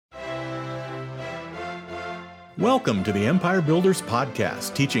Welcome to the Empire Builders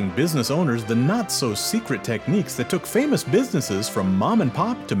Podcast, teaching business owners the not-so-secret techniques that took famous businesses from mom and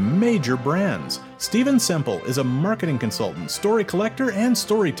pop to major brands. Stephen Semple is a marketing consultant, story collector, and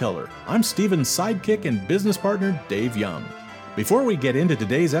storyteller. I'm Stephen's sidekick and business partner, Dave Young. Before we get into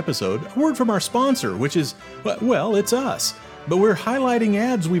today's episode, a word from our sponsor, which is, well, it's us. But we're highlighting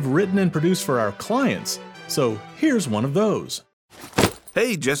ads we've written and produced for our clients. So here's one of those.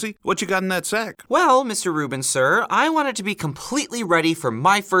 Hey, Jesse, what you got in that sack? Well, Mr. Rubin, sir, I wanted to be completely ready for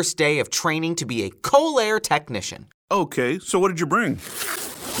my first day of training to be a Kohler technician. Okay, so what did you bring?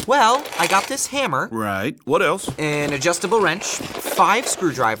 Well, I got this hammer. Right, what else? An adjustable wrench, 5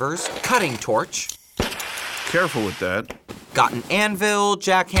 screwdrivers, cutting torch. Careful with that. Got an anvil,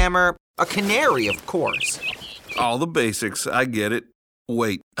 jackhammer, a canary, of course. All the basics, I get it.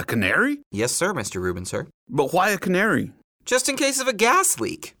 Wait, a canary? Yes, sir, Mr. Rubin, sir. But why a canary? Just in case of a gas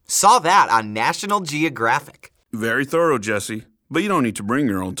leak. Saw that on National Geographic. Very thorough, Jesse. But you don't need to bring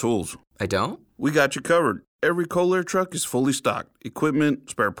your own tools. I don't? We got you covered. Every Kohler truck is fully stocked. Equipment,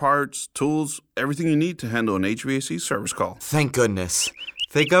 spare parts, tools, everything you need to handle an HVAC service call. Thank goodness.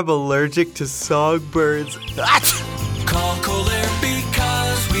 Think I'm allergic to songbirds. Call Kohler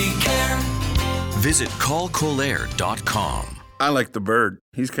because we care. Visit callkohler.com. I like the bird.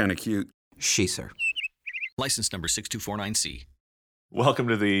 He's kind of cute. She, sir. License number 6249C. Welcome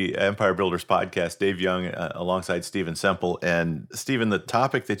to the Empire Builders Podcast. Dave Young alongside Stephen Semple. And Stephen, the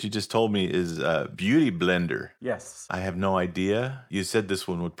topic that you just told me is Beauty Blender. Yes. I have no idea. You said this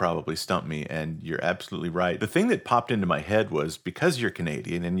one would probably stump me, and you're absolutely right. The thing that popped into my head was, because you're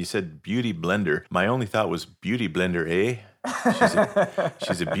Canadian and you said Beauty Blender, my only thought was Beauty Blender, eh?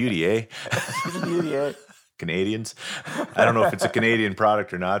 She's a beauty, eh? She's a beauty, eh? Canadians. I don't know if it's a Canadian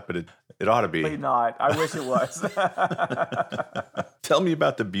product or not, but it ought to be. Probably not. I wish it was. Tell me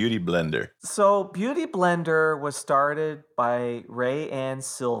about the Beauty Blender. So Beauty Blender was started by Ray Ann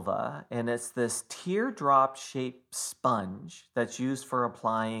Silva, and it's this teardrop-shaped sponge that's used for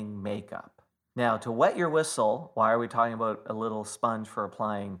applying makeup. Now, to wet your whistle, why are we talking about a little sponge for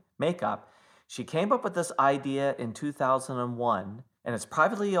applying makeup? She came up with this idea in 2001, and it's a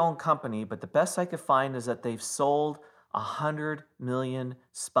privately owned company, but the best I could find is that they've sold 100 million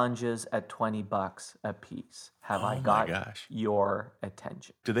sponges at $20 a piece. Have I got your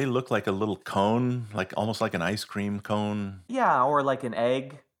attention? Do they look like a little cone, like almost like an ice cream cone? Yeah, or like an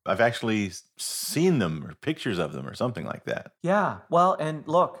egg. I've actually seen them or pictures of them or something like that. Yeah, well, and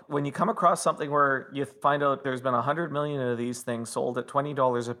look, when you come across something where you find out there's been 100 million of these things sold at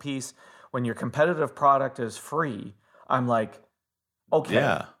 $20 a piece when your competitive product is free, I'm like, okay.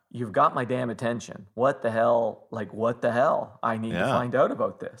 Yeah. You've got my damn attention. What the hell? I need to find out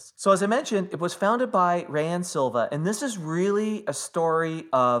about this. So as I mentioned, it was founded by Rayan Silva, and this is really a story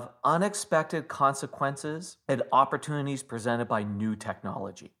of unexpected consequences and opportunities presented by new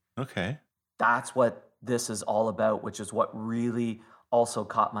technology. Okay. That's what this is all about, which is what really also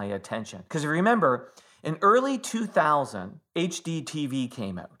caught my attention. Because remember, in early 2000, HD TV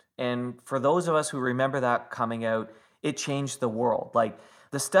came out. And for those of us who remember that coming out, it changed the world. Like,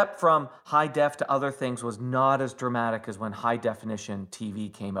 the step from high def to other things was not as dramatic as when high definition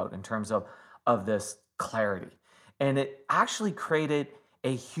TV came out in terms of this clarity. And it actually created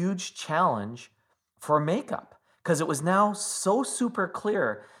a huge challenge for makeup because it was now so super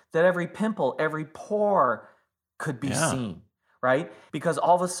clear that every pimple, every pore could be seen, right? Because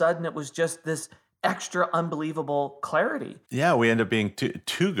all of a sudden it was just this extra unbelievable clarity. Yeah, we end up being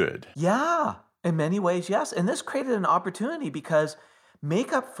too good. Yeah, in many ways, yes. And this created an opportunity because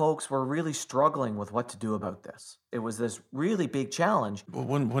makeup folks were really struggling with what to do about this. It was this really big challenge.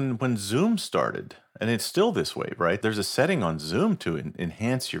 When Zoom started, and it's still this way, right? There's a setting on Zoom to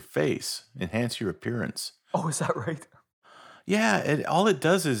enhance your face, enhance your appearance. Oh, is that right? Yeah, all it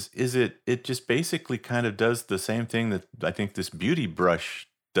does is it just basically kind of does the same thing that I think this beauty brush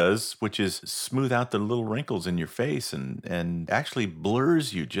does, which is smooth out the little wrinkles in your face and actually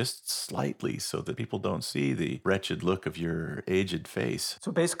blurs you just slightly so that people don't see the wretched look of your aged face. So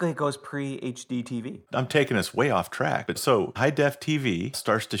basically it goes pre-HD TV. I'm taking us way off track. But so high-def TV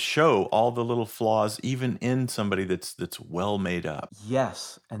starts to show all the little flaws even in somebody that's well made up.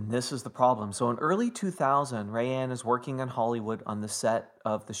 Yes, and this is the problem. So in early 2000, Rayanne is working in Hollywood on the set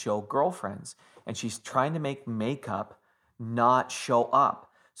of the show Girlfriends, and she's trying to make makeup not show up.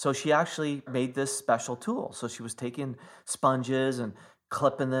 So she actually made this special tool. So she was taking sponges and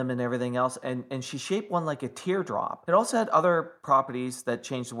clipping them and everything else, and she shaped one like a teardrop. It also had other properties that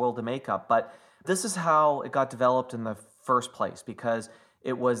changed the world of makeup, but this is how it got developed in the first place, because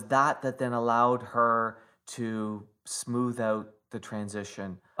it was that then allowed her to smooth out the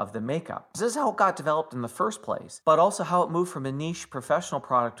transition of the makeup. This is how it got developed in the first place, but also how it moved from a niche professional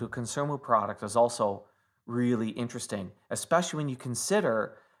product to a consumer product is also really interesting, especially when you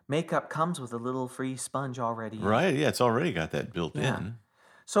consider makeup comes with a little free sponge already. Right, yeah, it's already got that built in.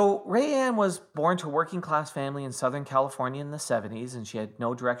 So Rayanne was born to a working class family in Southern California in the 70s, and she had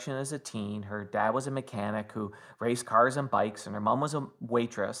no direction as a teen. Her dad was a mechanic who raced cars and bikes, and her mom was a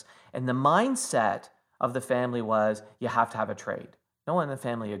waitress. And the mindset of the family was, you have to have a trade. No one in the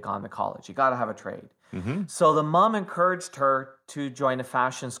family had gone to college. You got to have a trade. So the mom encouraged her to join a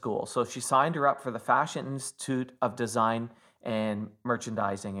fashion school. So she signed her up for the Fashion Institute of Design and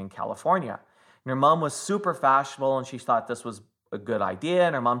Merchandising in California. And her mom was super fashionable, and she thought this was a good idea,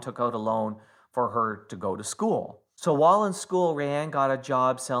 and her mom took out a loan for her to go to school. So while in school, Rayanne got a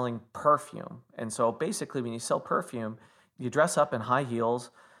job selling perfume. And so basically, when you sell perfume, you dress up in high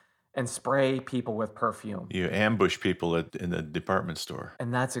heels and spray people with perfume. You ambush people in the department store.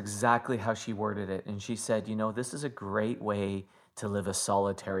 And that's exactly how she worded it. And she said, you know, this is a great way to live a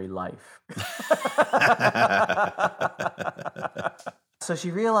solitary life. So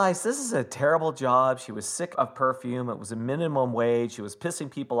she realized this is a terrible job. She was sick of perfume. It was a minimum wage. She was pissing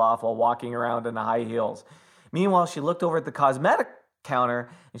people off while walking around in the high heels. Meanwhile, she looked over at the cosmetic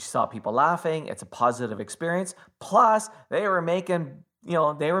counter and she saw people laughing. It's a positive experience. Plus, they were making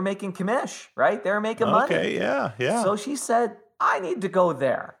commish, right? They were making money. Okay, yeah. So she said, I need to go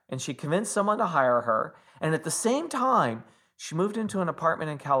there. And she convinced someone to hire her. And at the same time, she moved into an apartment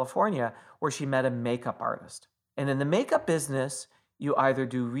in California where she met a makeup artist. And in the makeup business, you either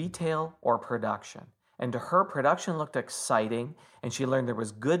do retail or production. And to her, production looked exciting, and she learned there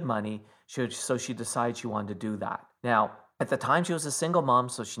was good money, so she decided she wanted to do that. Now, at the time, she was a single mom,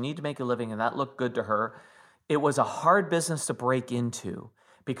 so she needed to make a living, and that looked good to her. It was a hard business to break into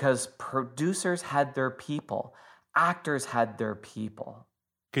because producers had their people, actors had their people.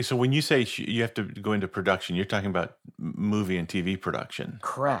 Okay, so when you say you have to go into production, you're talking about movie and TV production.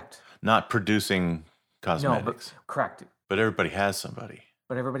 Correct. Not producing cosmetics. No, but correct. But everybody has somebody.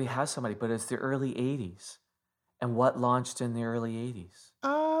 But it's the early 80s. And what launched in the early 80s?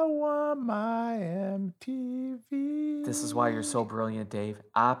 I want my MTV. This is why you're so brilliant, Dave.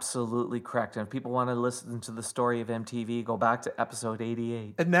 Absolutely correct. And if people want to listen to the story of MTV, go back to episode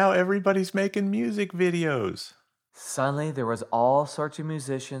 88. And now everybody's making music videos. Suddenly, there was all sorts of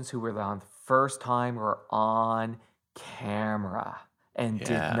musicians who were on the first time were on camera and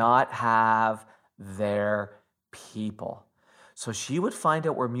did not have their people. So she would find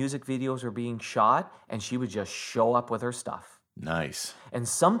out where music videos were being shot and she would just show up with her stuff. Nice. And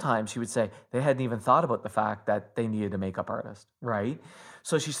sometimes she would say they hadn't even thought about the fact that they needed a makeup artist, right?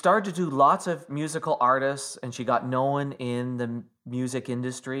 So she started to do lots of musical artists and she got known in the music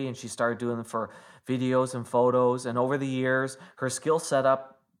industry and she started doing them for videos and photos. And over the years, her skill set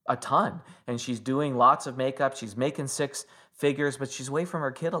up a ton and she's doing lots of makeup. She's making six figures, but she's away from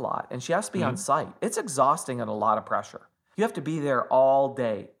her kid a lot and she has to be on site. It's exhausting and a lot of pressure. You have to be there all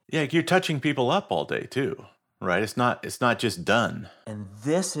day. Yeah, you're touching people up all day too, right? It's not just done. And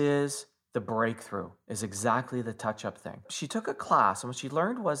this is the breakthrough, is exactly the touch-up thing. She took a class, and what she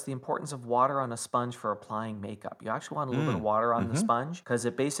learned was the importance of water on a sponge for applying makeup. You actually want a little bit of water on the sponge because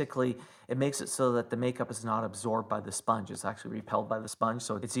it makes it so that the makeup is not absorbed by the sponge. It's actually repelled by the sponge,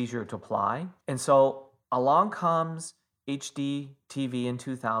 so it's easier to apply. And so along comes HD TV in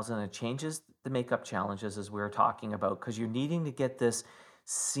 2000. It changes the makeup challenges as we were talking about because you're needing to get this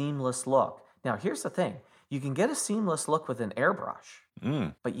seamless look. Now, here's the thing. You can get a seamless look with an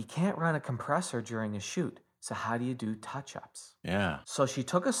airbrush, but you can't run a compressor during a shoot. So how do you do touch-ups? Yeah. So she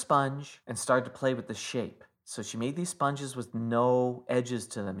took a sponge and started to play with the shape. So she made these sponges with no edges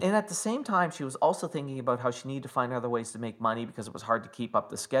to them. And at the same time, she was also thinking about how she needed to find other ways to make money because it was hard to keep up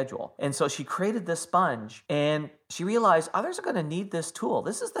the schedule. And so she created this sponge and she realized others are going to need this tool.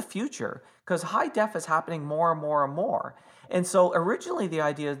 This is the future because high def is happening more and more and more. And so originally the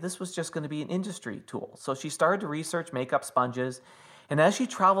idea, this was just going to be an industry tool. So she started to research makeup sponges. And as she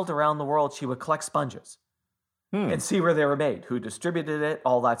traveled around the world, she would collect sponges and see where they were made, who distributed it,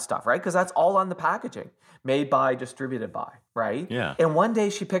 all that stuff, right? Because that's all on the packaging. Made by, distributed by, right? Yeah. And one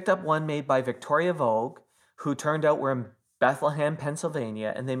day she picked up one made by Victoria Vogue, who turned out were in Bethlehem,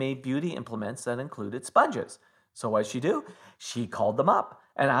 Pennsylvania, and they made beauty implements that included sponges. So what did she do? She called them up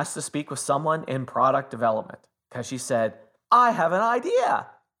and asked to speak with someone in product development because she said, I have an idea.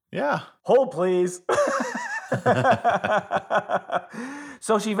 Yeah. Hold, please.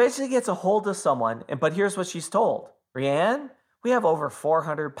 So she eventually gets a hold of someone, but here's what she's told. Rayanne, we have over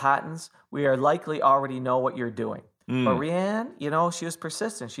 400 patents. We are likely already know what you're doing. But Rayanne, she was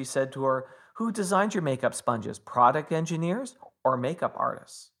persistent. She said to her, who designed your makeup sponges? Product engineers or makeup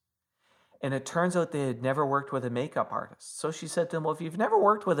artists? And it turns out they had never worked with a makeup artist. So she said to him, well, if you've never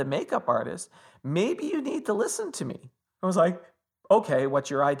worked with a makeup artist, maybe you need to listen to me. I was like, okay, what's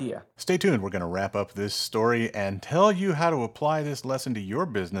your idea? Stay tuned. We're going to wrap up this story and tell you how to apply this lesson to your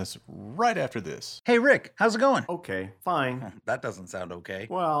business right after this. Hey, Rick, how's it going? Okay, fine. That doesn't sound okay.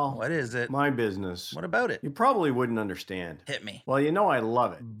 Well, What is it? my business. What about it? You probably wouldn't understand. Hit me. Well, you know I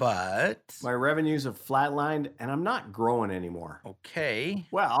love it. But... My revenues have flatlined and I'm not growing anymore. Okay.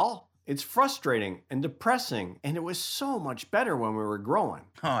 Well, it's frustrating and depressing, and it was so much better when we were growing.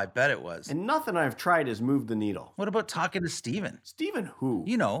 Oh, I bet it was. And nothing I've tried has moved the needle. What about talking to Steven? Steven who?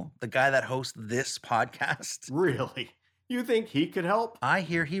 You know, the guy that hosts this podcast. Really? You think he could help? I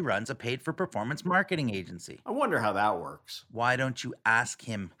hear he runs a paid-for-performance marketing agency. I wonder how that works. Why don't you ask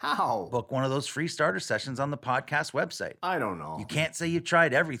him? How? Book one of those free starter sessions on the podcast website. I don't know. You can't say you've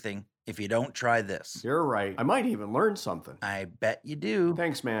tried everything if you don't try this. You're right. I might even learn something. I bet you do.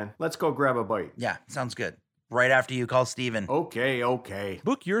 Thanks, man. Let's go grab a bite. Yeah, sounds good. Right after you call Steven. Okay.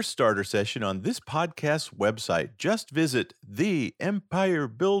 Book your starter session on this podcast's website. Just visit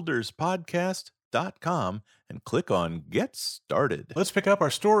theempirebuilderspodcast.com and click on Get Started. Let's pick up our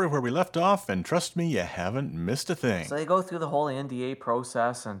story where we left off, and trust me, you haven't missed a thing. So they go through the whole NDA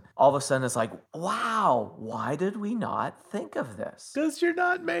process, and all of a sudden it's like, wow, why did we not think of this? Because you're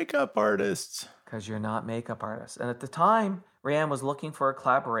not makeup artists. Because you're not makeup artists. And at the time, Rayanne was looking for a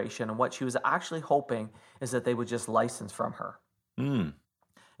collaboration, and what she was actually hoping is that they would just license from her. And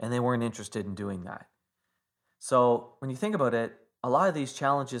they weren't interested in doing that. So when you think about it, a lot of these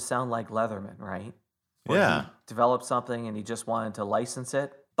challenges sound like Leatherman, right? Where he developed something and he just wanted to license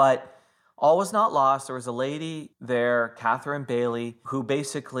it. But all was not lost. There was a lady there, Catherine Bailey, who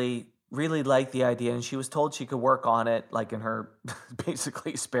basically really liked the idea, and she was told she could work on it like in her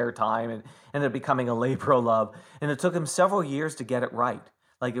basically spare time, and ended up becoming a labor of love. And it took him several years to get it right.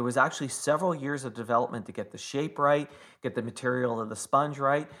 Like, it was actually several years of development to get the shape right, get the material of the sponge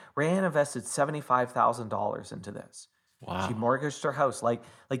right. Rayanne invested $75,000 into this. Wow. She mortgaged her house. Like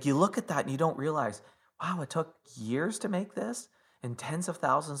you look at that and you don't realize, wow, it took years to make this and tens of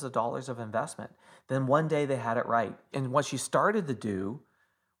thousands of dollars of investment. Then one day they had it right. And what she started to do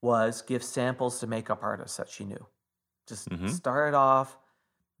was give samples to makeup artists that she knew. Just started off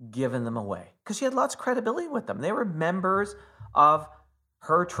giving them away because she had lots of credibility with them. They were members of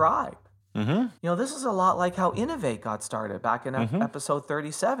her tribe. You know, this is a lot like how Innovate got started back in episode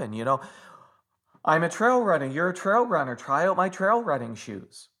 37. You know, I'm a trail runner, you're a trail runner, try out my trail running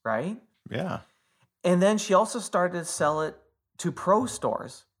shoes, right? Yeah. And then she also started to sell it to pro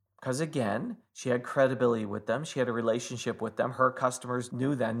stores because, again, she had credibility with them. She had a relationship with them. Her customers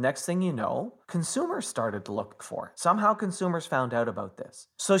knew them. Next thing you know, consumers started to look for it. Somehow consumers found out about this.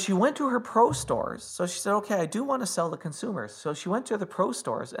 So she went to her pro stores. So she said, okay, I do want to sell to consumers. So she went to the pro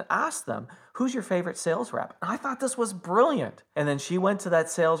stores and asked them, who's your favorite sales rep? And I thought this was brilliant. And then she went to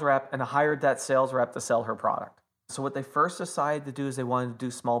that sales rep and hired that sales rep to sell her product. So what they first decided to do is they wanted to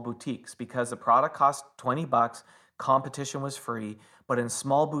do small boutiques because the product cost $20, competition was free, but in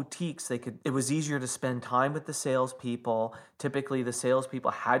small boutiques, it was easier to spend time with the salespeople. Typically, the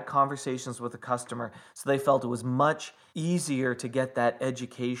salespeople had conversations with the customer, so they felt it was much easier to get that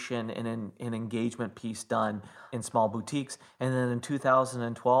education and an engagement piece done in small boutiques. And then in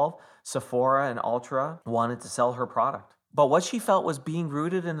 2012, Sephora and Ultra wanted to sell her product. But what she felt was being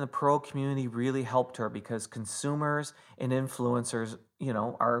rooted in the pro community really helped her because consumers and influencers, you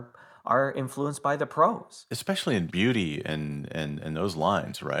know, are influenced by the pros. Especially in beauty and those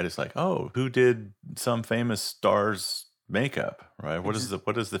lines, right? It's like, oh, who did some famous star's makeup, right? What does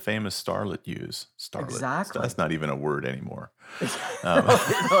the famous starlet use? Starlet. Exactly. That's not even a word anymore.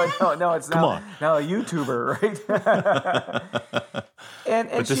 No, it's Come on. now a YouTuber, right?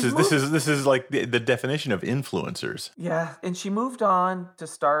 But this is like the definition of influencers. Yeah, and she moved on to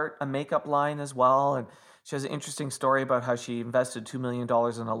start a makeup line as well, and she has an interesting story about how she invested $2 million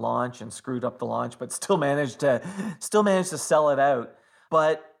in a launch and screwed up the launch, but still managed to sell it out.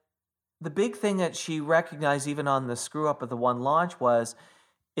 But the big thing that she recognized even on the screw up of the one launch was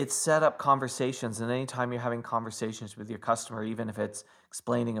it set up conversations. And anytime you're having conversations with your customer, even if it's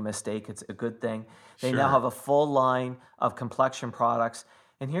explaining a mistake, it's a good thing. They now have a full line of complexion products.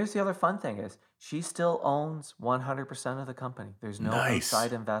 And here's the other fun thing is she still owns 100% of the company. There's no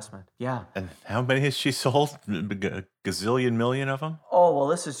outside investment. Yeah. And how many has she sold? A gazillion million of them? Oh, well,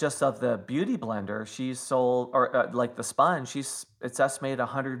 this is just of the beauty blender. She's sold, or like the sponge, it's estimated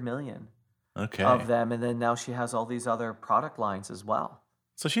 100 million of them. And then now she has all these other product lines as well.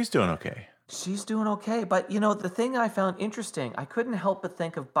 So she's doing okay. She's doing okay. But, you know, the thing I found interesting, I couldn't help but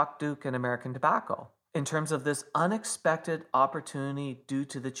think of Buck Duke and American Tobacco. in terms of this unexpected opportunity due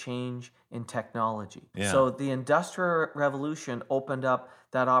to the change in technology. Yeah. So the Industrial Revolution opened up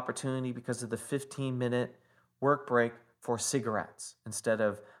that opportunity because of the 15-minute work break for cigarettes instead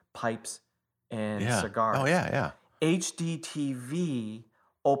of pipes and cigars. Oh, yeah. HDTV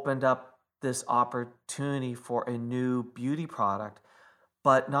opened up this opportunity for a new beauty product.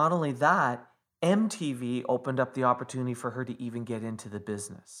 But not only that, MTV opened up the opportunity for her to even get into the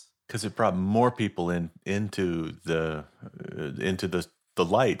business. Because it brought more people into the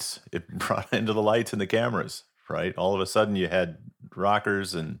lights. It brought into the lights and the cameras, right? All of a sudden you had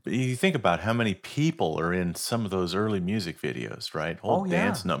rockers, and you think about how many people are in some of those early music videos, right? Whole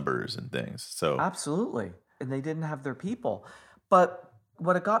dance numbers and things. So absolutely. And they didn't have their people. But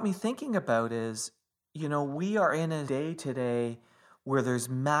what it got me thinking about is, we are in a day today where there's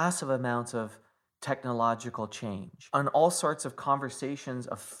massive amounts of technological change and all sorts of conversations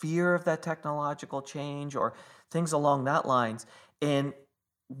of fear of that technological change or things along that lines. And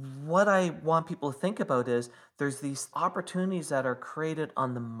what I want people to think about is there's these opportunities that are created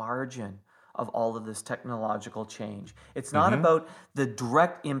on the margin of all of this technological change. It's not about the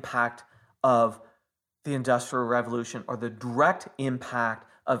direct impact of the Industrial Revolution or the direct impact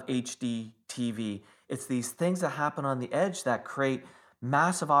of HD TV. It's these things that happen on the edge that create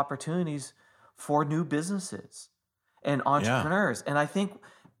massive opportunities for new businesses and entrepreneurs. And I think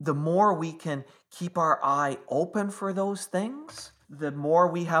the more we can keep our eye open for those things, the more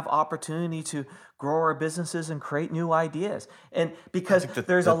we have opportunity to grow our businesses and create new ideas. And because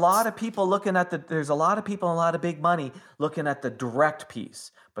there's a lot of people looking at there's a lot of people and a lot of big money looking at the direct piece,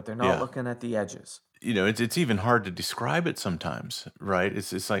 but they're not looking at the edges. It's even hard to describe it sometimes, right?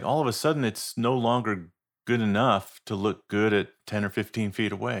 It's like all of a sudden it's no longer good enough to look good at 10 or 15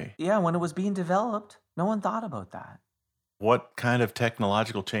 feet away. Yeah, when it was being developed, no one thought about that. What kind of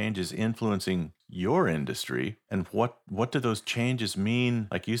technological change is influencing your industry, and what do those changes mean,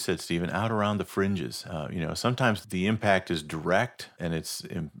 like you said, Stephen, out around the fringes? Sometimes the impact is direct, and it's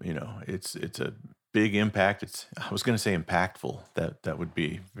a big impact. I was going to say impactful. That would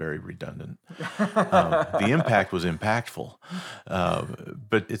be very redundant. The impact was impactful,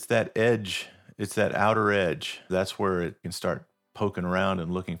 but it's that edge. It's that outer edge. That's where it can start poking around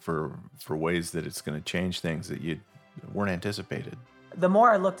and looking for ways that it's going to change things that you weren't anticipated. The more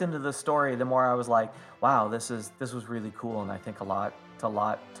I looked into the story, the more I was like, wow, this was really cool, and I think a lot to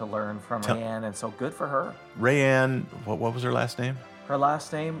learn from Rayanne, and so good for her. Rayanne, what was her last name? Her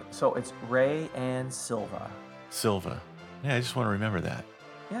last name, so it's Rayanne Silva. Silva. Yeah, I just want to remember that.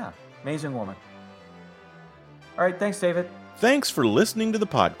 Yeah, amazing woman. All right, thanks, David. Thanks for listening to the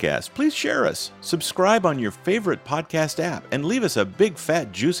podcast. Please share us, subscribe on your favorite podcast app, and leave us a big,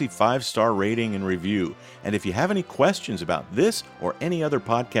 fat, juicy 5-star rating and review. And if you have any questions about this or any other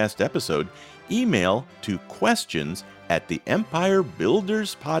podcast episode, email to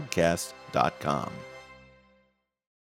questions@theempirebuilderspodcast.com.